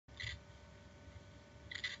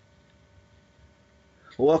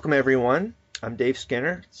Well, welcome everyone. I'm Dave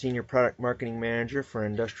Skinner, Senior Product Marketing Manager for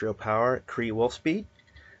Industrial Power at Cree Wolfspeed.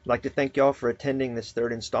 I'd like to thank y'all for attending this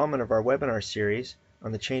third installment of our webinar series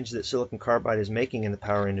on the changes that silicon carbide is making in the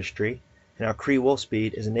power industry and how Cree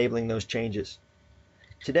Wolfspeed is enabling those changes.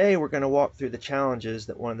 Today we're going to walk through the challenges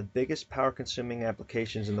that one of the biggest power consuming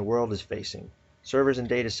applications in the world is facing, servers and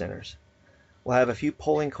data centers. We'll have a few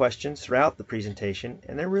polling questions throughout the presentation,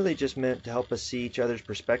 and they're really just meant to help us see each other's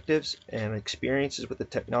perspectives and experiences with the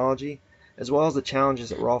technology, as well as the challenges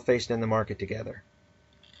that we're all facing in the market together.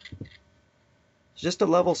 Just to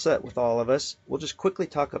level set with all of us, we'll just quickly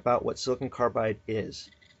talk about what silicon carbide is.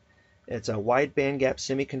 It's a wide bandgap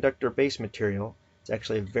semiconductor base material. It's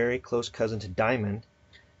actually a very close cousin to diamond.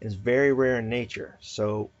 It's very rare in nature,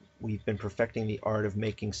 so we've been perfecting the art of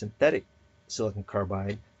making synthetic silicon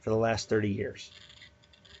carbide for the last 30 years.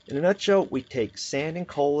 In a nutshell, we take sand and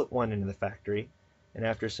coal at one end of the factory, and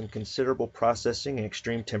after some considerable processing and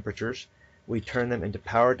extreme temperatures, we turn them into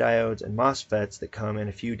power diodes and MOSFETs that come in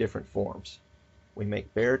a few different forms. We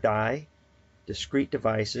make bare die, discrete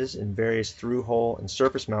devices in various through-hole and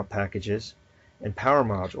surface mount packages, and power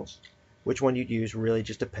modules. Which one you'd use really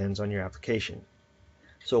just depends on your application.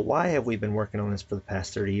 So why have we been working on this for the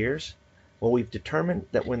past 30 years? Well, we've determined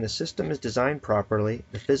that when the system is designed properly,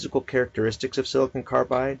 the physical characteristics of silicon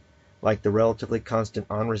carbide, like the relatively constant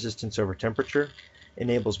on resistance over temperature,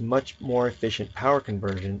 enables much more efficient power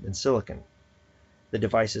conversion than silicon. The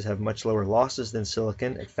devices have much lower losses than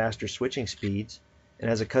silicon at faster switching speeds, and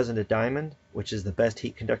as a cousin to diamond, which is the best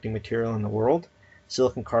heat conducting material in the world,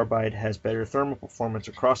 silicon carbide has better thermal performance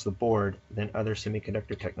across the board than other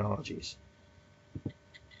semiconductor technologies.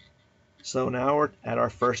 So now we're at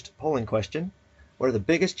our first polling question. What are the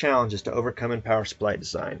biggest challenges to overcome in power supply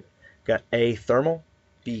design? We've got A, thermal,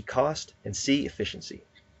 B, cost, and C, efficiency.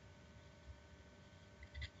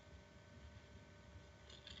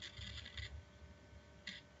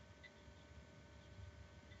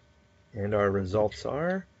 And our results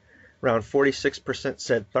are around 46%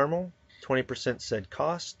 said thermal, 20% said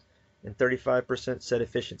cost, and 35% said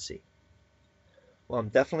efficiency. Well, I'm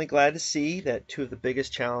definitely glad to see that two of the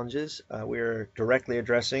biggest challenges we're directly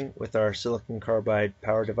addressing with our silicon carbide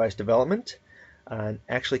power device development.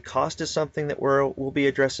 Actually, cost is something that we'll be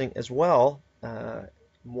addressing as well.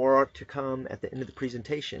 More to come at the end of the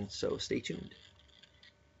presentation, so stay tuned.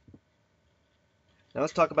 Now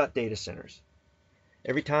let's talk about data centers.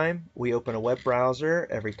 Every time we open a web browser,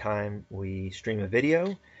 every time we stream a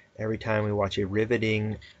video, every time we watch a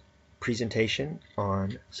riveting presentation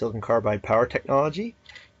on silicon carbide power technology,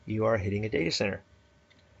 you are hitting a data center.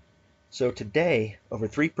 So today, over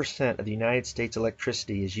 3% of the United States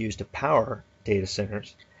electricity is used to power data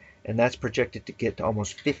centers, and that's projected to get to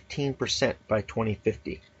almost 15% by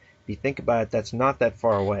 2050. If you think about it, that's not that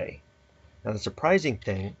far away. Now the surprising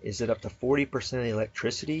thing is that up to 40% of the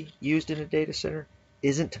electricity used in a data center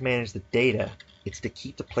isn't to manage the data, it's to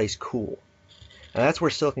keep the place cool. Now that's where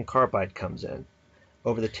silicon carbide comes in.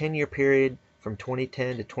 Over the 10-year period from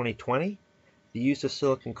 2010 to 2020, the use of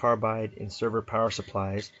silicon carbide in server power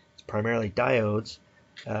supplies, it's primarily diodes,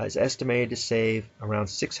 is estimated to save around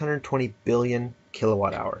 620 billion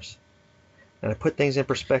kilowatt hours. Now to put things in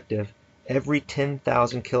perspective, every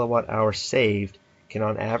 10,000 kilowatt hours saved can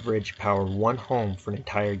on average power one home for an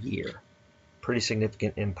entire year. Pretty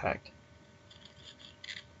significant impact.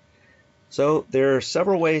 So there are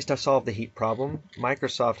several ways to solve the heat problem.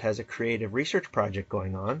 Microsoft has a creative research project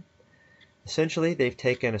going on. Essentially, they've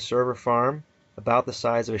taken a server farm about the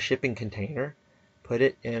size of a shipping container, put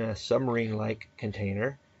it in a submarine-like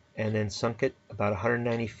container, and then sunk it about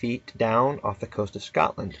 190 feet down off the coast of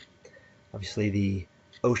Scotland. Obviously, the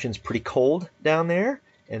ocean's pretty cold down there,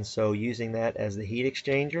 and so using that as the heat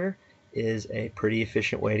exchanger is a pretty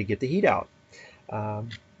efficient way to get the heat out. Now,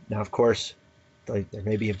 of course, there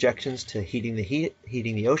may be objections to heating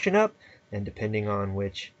the ocean up, and depending on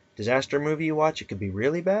which disaster movie you watch, it could be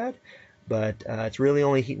really bad. But it's really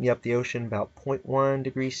only heating up the ocean about 0.1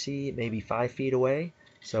 degrees C, maybe 5 feet away.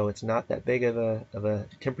 So it's not that big of a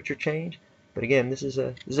temperature change. But again, this is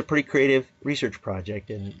a pretty creative research project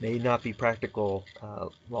and may not be practical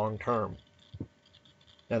long term.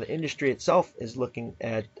 Now the industry itself is looking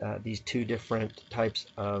at these two different types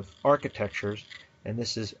of architectures. And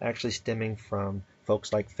this is actually stemming from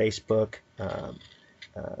folks like Facebook,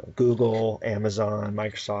 Google, Amazon,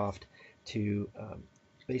 Microsoft to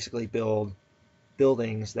basically build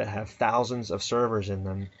buildings that have thousands of servers in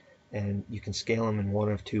them, and you can scale them in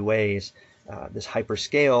one of two ways. This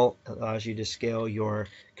Hyperscale allows you to scale your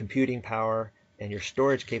computing power and your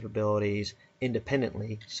storage capabilities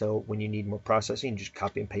independently. So when you need more processing, you just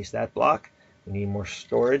copy and paste that block. When you need more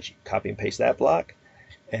storage, copy and paste that block.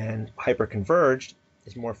 And hyperconverged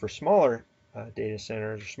is more for smaller data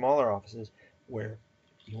centers or smaller offices where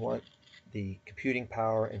you want the computing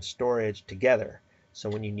power and storage together. So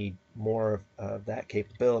when you need more of that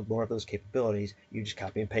capability, more of those capabilities, you just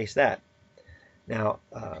copy and paste that. Now,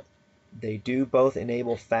 they do both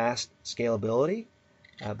enable fast scalability,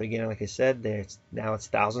 but again, like I said, now it's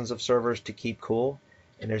thousands of servers to keep cool,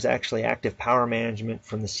 and there's actually active power management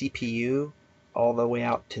from the CPU all the way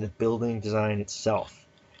out to the building design itself.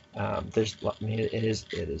 It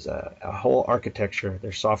is a whole architecture.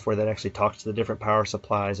 There's software that actually talks to the different power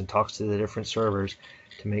supplies and talks to the different servers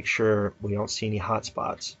to make sure we don't see any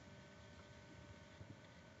hotspots.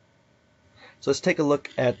 So let's take a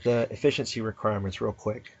look at the efficiency requirements real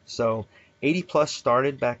quick. So 80 plus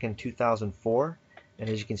started back in 2004, and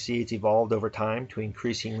as you can see, it's evolved over time to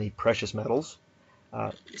increasingly precious metals.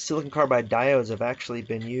 Silicon carbide diodes have actually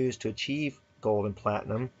been used to achieve gold and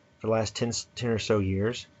platinum for the last 10 or so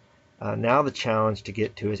years. Now the challenge to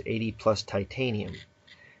get to is 80 plus titanium.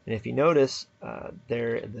 And if you notice,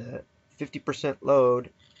 the 50%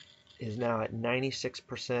 load is now at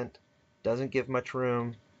 96%, doesn't give much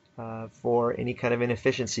room for any kind of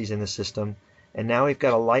inefficiencies in the system. And now we've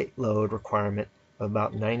got a light load requirement of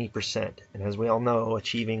about 90%. And as we all know,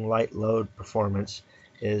 achieving light load performance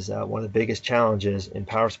is one of the biggest challenges in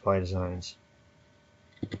power supply designs.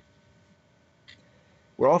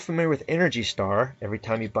 We're all familiar with Energy Star. Every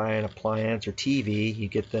time you buy an appliance or TV, you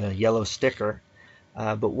get the yellow sticker.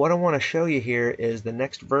 But what I want to show you here is the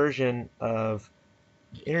next version of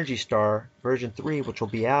Energy Star, version 3, which will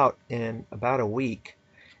be out in about a week.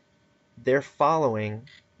 They're following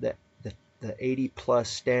the 80 plus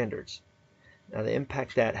standards. Now the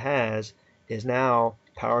impact that has is now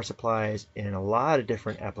power supplies in a lot of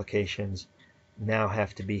different applications now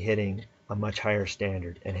have to be hitting a much higher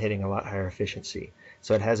standard and hitting a lot higher efficiency.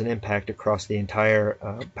 So it has an impact across the entire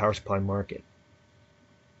power supply market.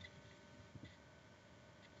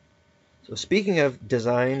 So speaking of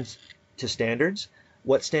designs to standards,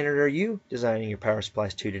 what standard are you designing your power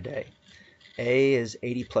supplies to today? A is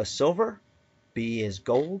 80 plus silver, B is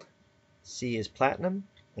gold, C is platinum,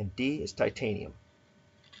 and D is titanium.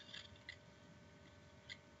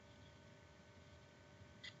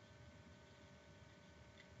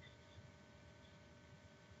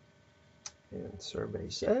 And the survey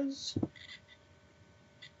says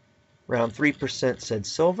around 3% said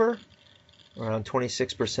silver, around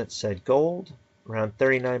 26% said gold, around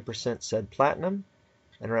 39% said platinum,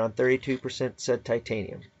 and around 32% said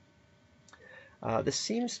titanium. This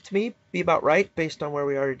seems to me be about right based on where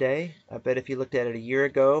we are today. I bet if you looked at it a year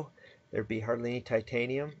ago, there'd be hardly any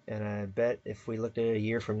titanium, and I bet if we looked at it a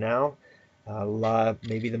year from now,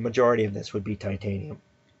 maybe the majority of this would be titanium.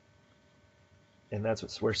 And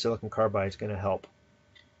that's where silicon carbide is going to help.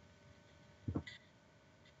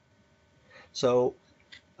 So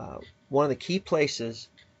one of the key places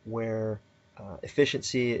where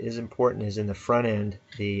efficiency is important is in the front end,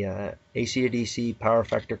 the ACIDC power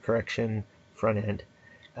factor correction front end.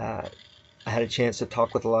 I had a chance to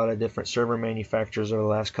talk with a lot of different server manufacturers over the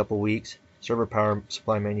last couple of weeks, server power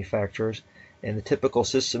supply manufacturers, and the typical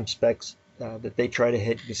system specs that they try to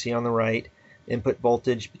hit, you can see on the right, input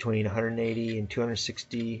voltage between 180 and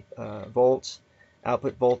 260 volts,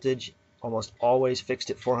 output voltage almost always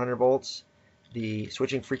fixed at 400 volts. The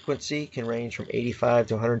switching frequency can range from 85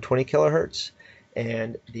 to 120 kilohertz,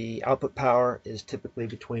 and the output power is typically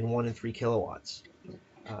between 1 and 3 kilowatts.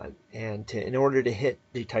 In order to hit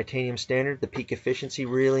the titanium standard, the peak efficiency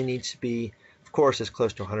really needs to be, of course, as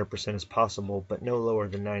close to 100% as possible, but no lower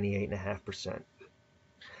than 98.5%.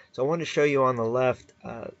 So I wanted to show you on the left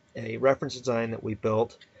a reference design that we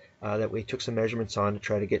built that we took some measurements on to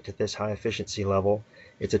try to get to this high efficiency level.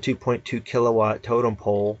 It's a 2.2 kilowatt totem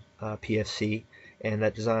pole PFC, and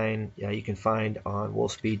that design you can find on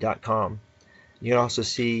Wolfspeed.com. You can also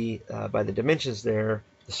see by the dimensions there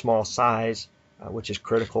the small size, which is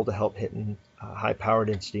critical to help hitting high power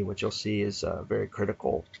density, which you'll see is a very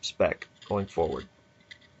critical spec going forward.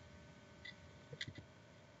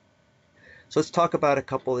 So let's talk about a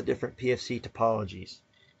couple of different PFC topologies.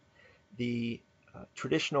 The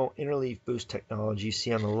traditional interleave boost technology you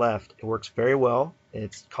see on the left, it works very well,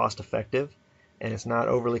 it's cost effective, and it's not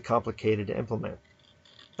overly complicated to implement.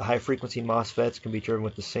 The high frequency MOSFETs can be driven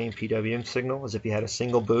with the same PWM signal as if you had a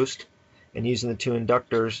single boost, and using the two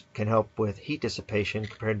inductors can help with heat dissipation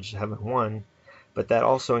compared to just having one, but that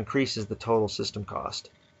also increases the total system cost.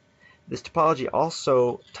 This topology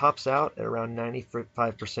also tops out at around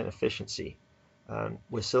 95% efficiency.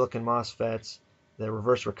 With silicon MOSFETs, the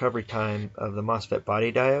reverse recovery time of the MOSFET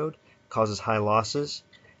body diode causes high losses,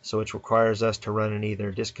 so which requires us to run in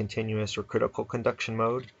either discontinuous or critical conduction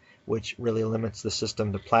mode, which really limits the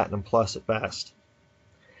system to platinum plus at best.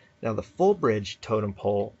 Now the full bridge totem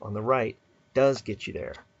pole on the right does get you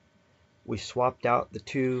there. We swapped out the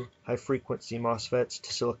two high frequency MOSFETs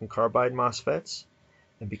to silicon carbide MOSFETs,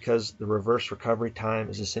 and because the reverse recovery time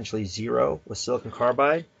is essentially 0 with silicon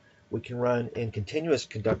carbide, we can run in continuous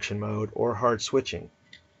conduction mode or hard switching.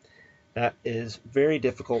 That is very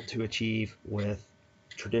difficult to achieve with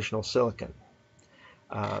traditional silicon.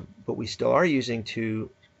 But we still are using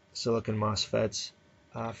two silicon MOSFETs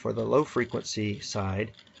for the low frequency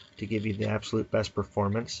side to give you the absolute best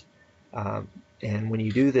performance. And when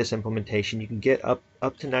you do this implementation, you can get up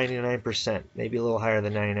to 99%, maybe a little higher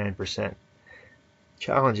than 99%.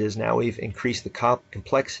 Challenge is now we've increased the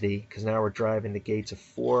complexity because now we're driving the gates of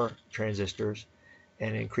 4 transistors,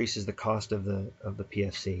 and it increases the cost of the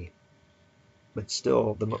PFC. But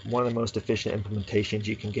still, one of the most efficient implementations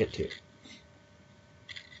you can get to.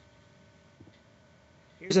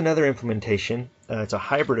 Here's another implementation. It's a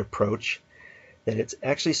hybrid approach that it's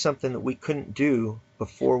actually something that we couldn't do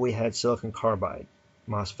before we had silicon carbide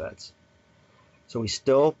MOSFETs. So we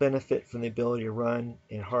still benefit from the ability to run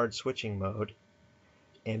in hard switching mode.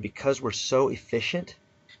 And because we're so efficient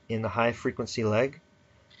in the high frequency leg,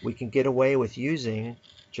 we can get away with using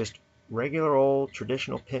just regular old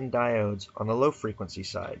traditional pin diodes on the low frequency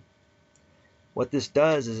side. What this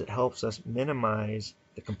does is it helps us minimize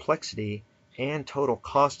the complexity and total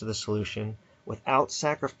cost of the solution without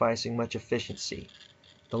sacrificing much efficiency.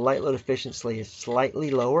 The light load efficiency is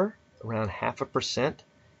slightly lower, around 0.5%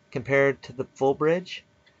 compared to the full bridge,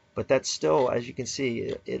 but that's still, as you can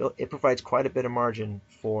see, it provides quite a bit of margin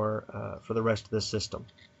for the rest of the system.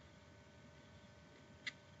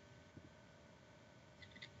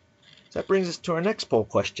 So that brings us to our next poll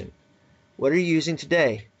question. What are you using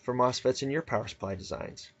today for MOSFETs in your power supply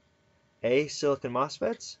designs? A, silicon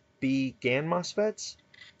MOSFETs, B, GaN MOSFETs,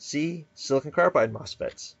 C, silicon carbide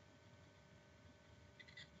MOSFETs.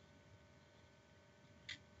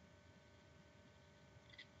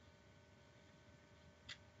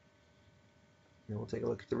 And we'll take a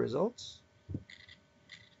look at the results.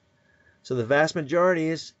 So the vast majority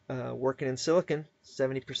is working in silicon,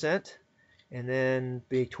 70%. And then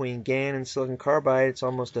between GaN and silicon carbide, it's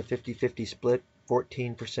almost a 50-50 split,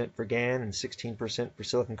 14% for GaN and 16% for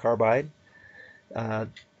silicon carbide.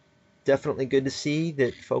 Definitely good to see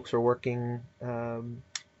that folks are working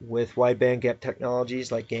with wide bandgap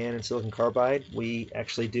technologies like GaN and silicon carbide. We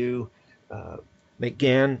actually do make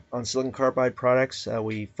GaN on silicon carbide products.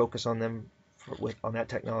 We focus on them on that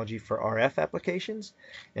technology for RF applications,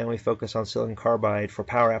 and we focus on silicon carbide for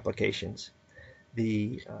power applications.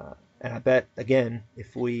 And I bet, again,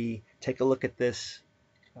 if we take a look at this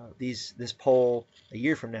poll a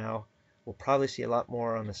year from now, we'll probably see a lot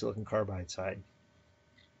more on the silicon carbide side.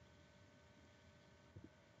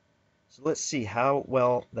 So let's see how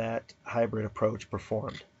well that hybrid approach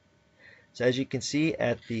performed. So as you can see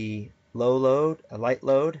at the low load, a light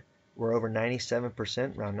load, we're over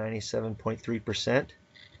 97%, around 97.3%.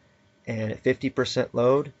 And at 50%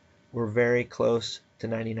 load, we're very close to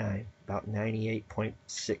 99, about 98.6,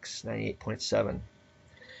 98.7.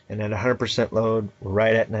 And at 100% load, we're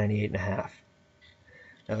right at 98.5.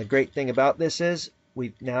 Now the great thing about this is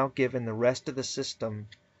we've now given the rest of the system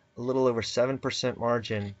a little over 7%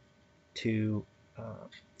 margin to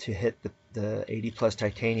hit the 80 plus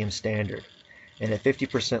titanium standard. And at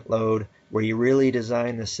 50% load, where you really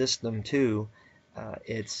design the system to,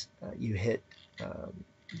 you've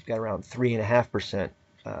got around 3.5%,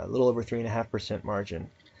 a little over 3.5% margin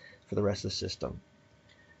for the rest of the system.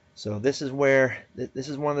 So this is one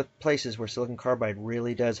of the places where silicon carbide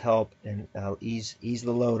really does help and ease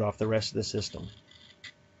the load off the rest of the system.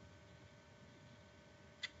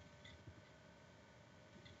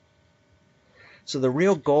 So the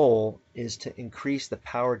real goal is to increase the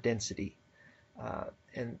power density.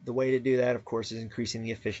 And the way to do that, of course, is increasing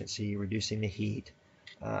the efficiency, reducing the heat.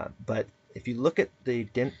 But if you look at the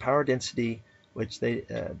power density, which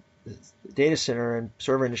the data center and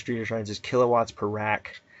server industry defines as kilowatts per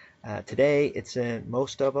rack, today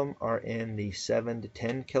most of them are in the 7 to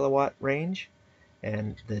 10 kilowatt range,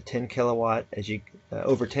 and the 10 kilowatt,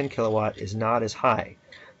 over 10 kilowatt is not as high.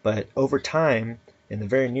 But over time, in the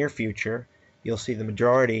very near future, you'll see the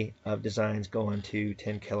majority of designs going to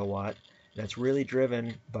 10 kilowatt. That's really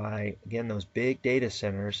driven by, again, those big data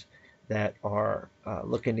centers that are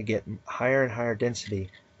looking to get higher and higher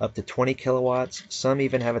density, up to 20 kilowatts. Some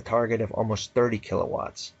even have a target of almost 30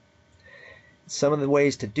 kilowatts. Some of the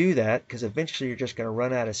ways to do that, because eventually you're just going to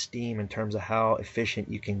run out of steam in terms of how efficient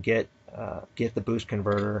you can get get the boost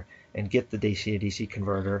converter and get the DC to DC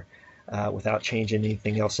converter without changing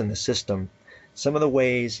anything else in the system. Some of the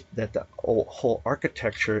ways that the whole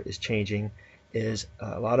architecture is changing is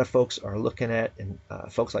a lot of folks are looking at, and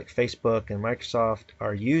folks like Facebook and Microsoft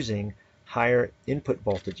are using higher input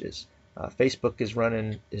voltages. Facebook is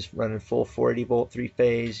running full 480 volt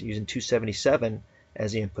 3-phase using 277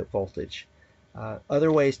 as the input voltage.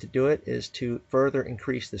 Other ways to do it is to further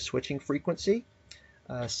increase the switching frequency.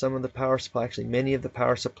 Some of the power supply, actually many of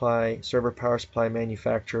the server power supply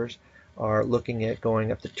manufacturers are looking at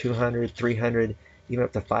going up to 200, 300, even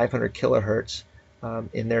up to 500 kilohertz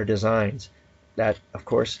in their designs. That, of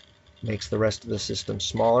course, makes the rest of the system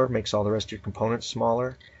smaller, makes all the rest of your components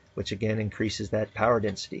smaller, which again increases that power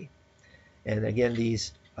density. And again,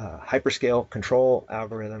 these hyperscale control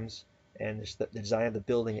algorithms and the design of the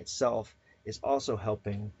building itself is also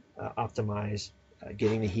helping optimize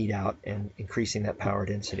getting the heat out and increasing that power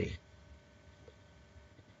density.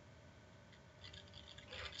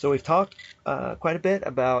 So we've talked quite a bit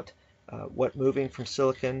about what moving from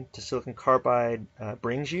silicon to silicon carbide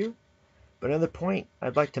brings you. But another point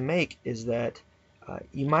I'd like to make is that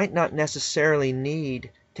you might not necessarily need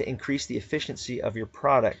to increase the efficiency of your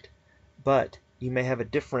product, but you may have a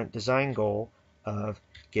different design goal of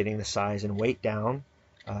getting the size and weight down.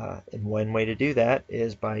 And one way to do that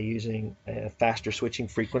is by using a faster switching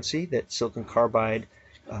frequency that silicon carbide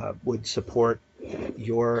would support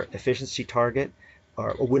your efficiency target,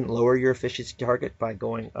 or wouldn't lower your efficiency target by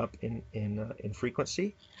going up in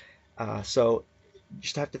frequency. So you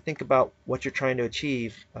just have to think about what you're trying to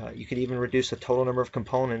achieve. You could even reduce the total number of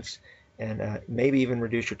components and maybe even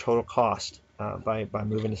reduce your total cost by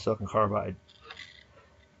moving to silicon carbide.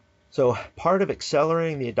 So part of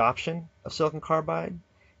accelerating the adoption of silicon carbide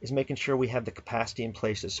is making sure we have the capacity in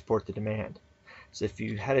place to support the demand. So if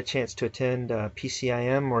you had a chance to attend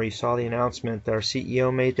PCIM, or you saw the announcement that our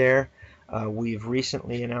CEO made there, we've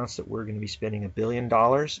recently announced that we're going to be spending $1 billion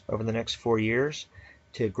over the next 4 years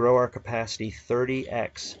to grow our capacity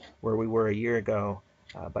 30x where we were a year ago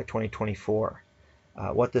by 2024.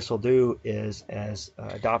 What this will do is, as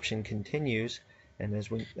adoption continues, and as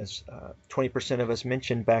 20% of us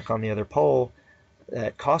mentioned back on the other poll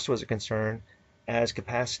that cost was a concern, as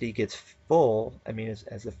capacity gets full,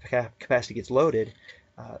 as the capacity gets loaded,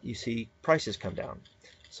 you see prices come down.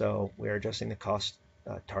 So we are adjusting the cost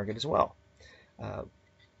target as well.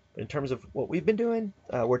 In terms of what we've been doing,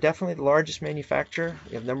 we're definitely the largest manufacturer.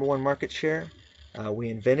 We have #1 market share. We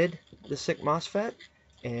invented the SiC MOSFET,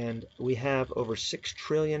 and we have over 6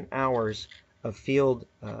 trillion hours of field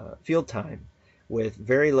time with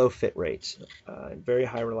very low fit rates and very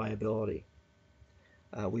high reliability.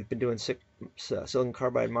 We've been doing silicon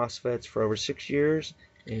carbide MOSFETs for over 6 years,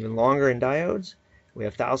 and even longer in diodes. We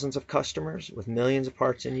have thousands of customers with millions of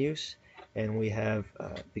parts in use. And we have,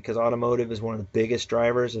 because automotive is one of the biggest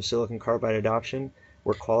drivers of silicon carbide adoption,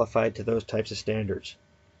 we're qualified to those types of standards.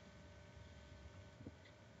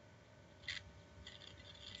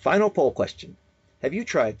 Final poll question. Have you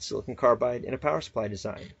tried silicon carbide in a power supply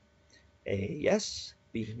design? A, yes,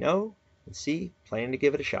 B, no, and C, planning to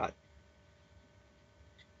give it a shot.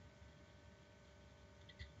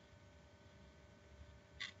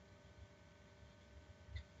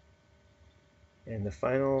 And the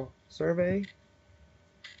final survey,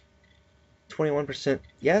 21%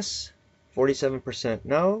 yes, 47%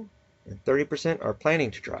 no, and 30% are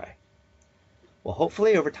planning to try. Well,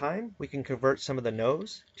 hopefully over time we can convert some of the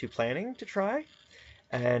no's to planning to try.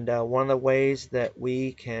 And one of the ways that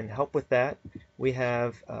we can help with that, we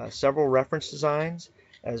have several reference designs,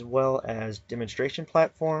 as well as demonstration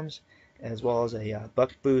platforms, as well as a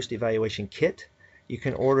buck boost evaluation kit. You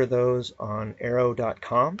can order those on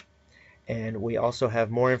arrow.com. And we also have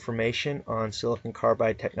more information on silicon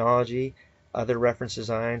carbide technology, other reference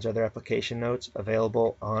designs, other application notes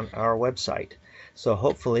available on our website. So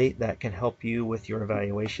hopefully that can help you with your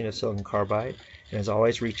evaluation of silicon carbide. And as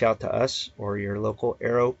always, reach out to us or your local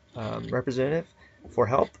Arrow representative for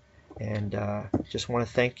help. And just want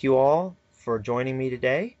to thank you all for joining me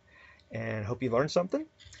today, and hope you learned something.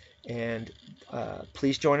 And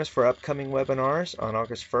please join us for upcoming webinars. On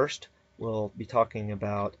August 1st, we'll be talking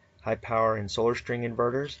about high power and solar string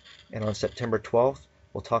inverters, and on September 12th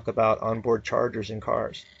we'll talk about onboard chargers in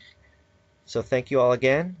cars. So thank you all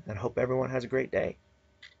again, and hope everyone has a great day.